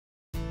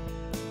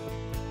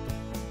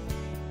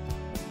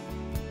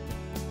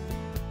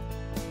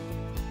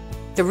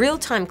The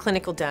real-time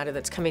clinical data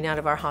that's coming out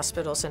of our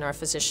hospitals and our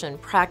physician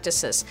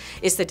practices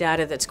is the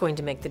data that's going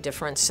to make the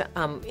difference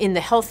in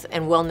the health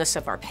and wellness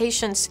of our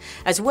patients,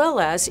 as well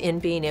as in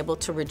being able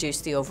to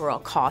reduce the overall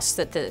costs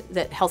that the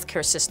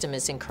healthcare system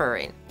is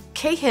incurring.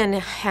 KaMMCO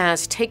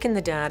has taken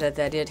the data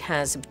that it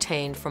has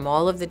obtained from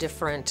all of the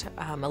different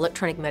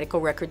electronic medical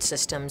record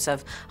systems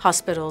of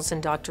hospitals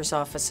and doctors'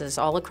 offices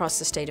all across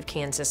the state of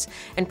Kansas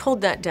and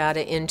pulled that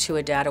data into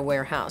a data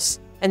warehouse.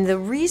 And the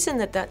reason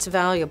that that's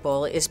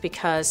valuable is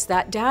because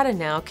that data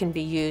now can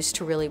be used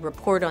to really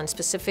report on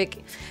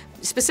specific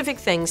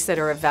things that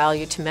are of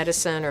value to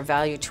medicine or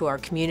value to our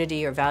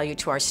community or value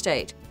to our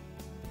state.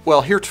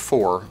 Well,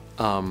 heretofore,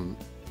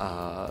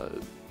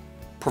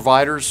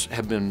 providers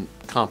have been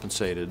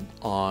compensated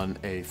on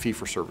a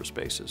fee-for-service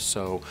basis.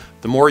 So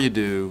the more you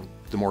do,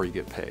 the more you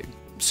get paid.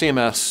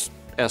 CMS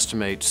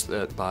estimates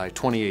that by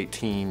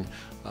 2018,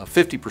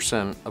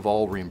 50% of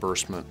all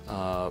reimbursement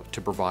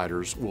to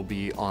providers will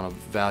be on a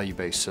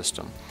value-based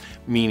system,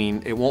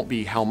 meaning it won't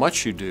be how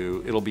much you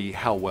do, it'll be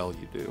how well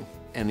you do.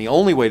 And the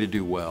only way to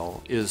do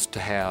well is to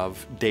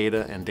have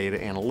data and data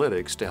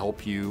analytics to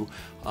help you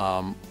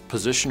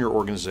position your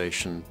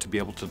organization to be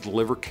able to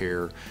deliver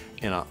care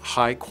in a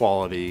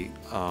high-quality,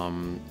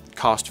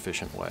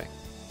 cost-efficient way.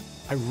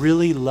 I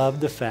really love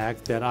the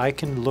fact that I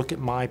can look at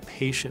my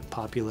patient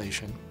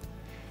population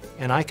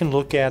and I can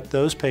look at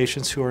those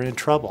patients who are in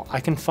trouble. I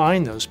can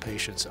find those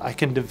patients. I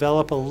can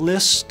develop a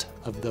list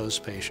of those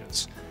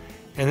patients,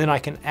 and then I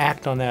can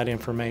act on that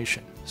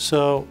information.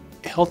 So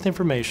health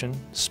information,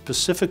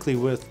 specifically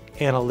with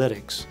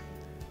analytics,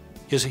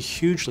 is a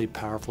hugely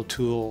powerful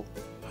tool.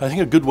 I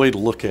think a good way to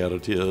look at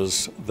it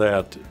is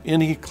that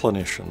any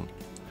clinician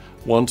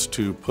wants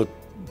to put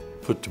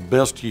to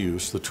best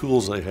use the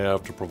tools they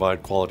have to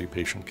provide quality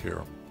patient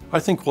care. I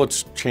think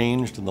what's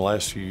changed in the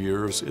last few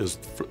years is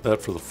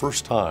that for the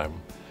first time,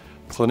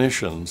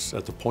 clinicians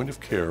at the point of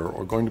care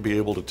are going to be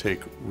able to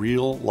take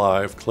real,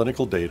 live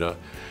clinical data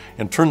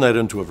and turn that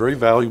into a very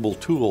valuable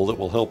tool that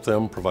will help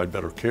them provide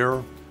better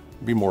care,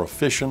 be more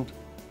efficient,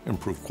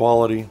 improve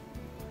quality,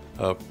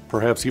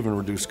 perhaps even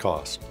reduce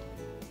cost.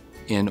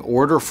 In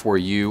order for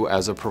you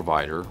as a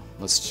provider,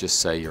 let's just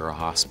say you're a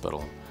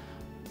hospital,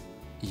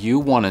 you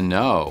want to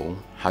know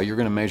how you're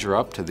going to measure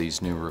up to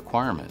these new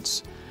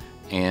requirements.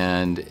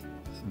 And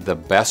the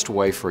best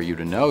way for you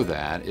to know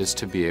that is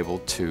to be able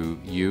to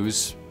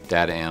use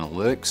data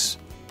analytics,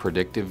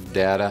 predictive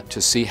data,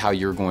 to see how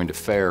you're going to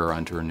fare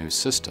under a new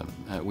system.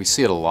 We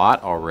see it a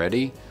lot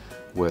already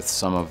with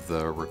some of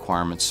the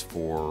requirements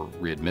for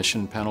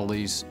readmission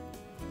penalties.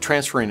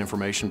 Transferring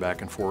information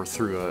back and forth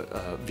through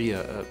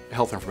via a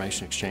health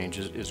information exchange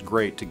is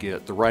great to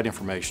get the right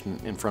information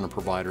in front of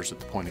providers at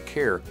the point of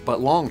care. But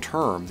long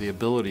term, the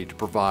ability to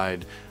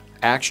provide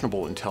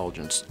actionable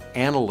intelligence,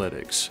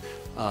 analytics,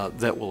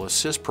 that will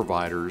assist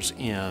providers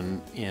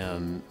in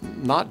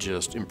not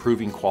just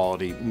improving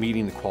quality,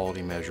 meeting the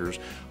quality measures,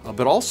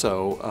 but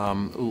also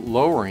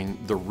lowering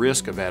the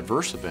risk of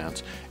adverse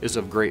events is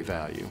of great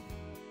value.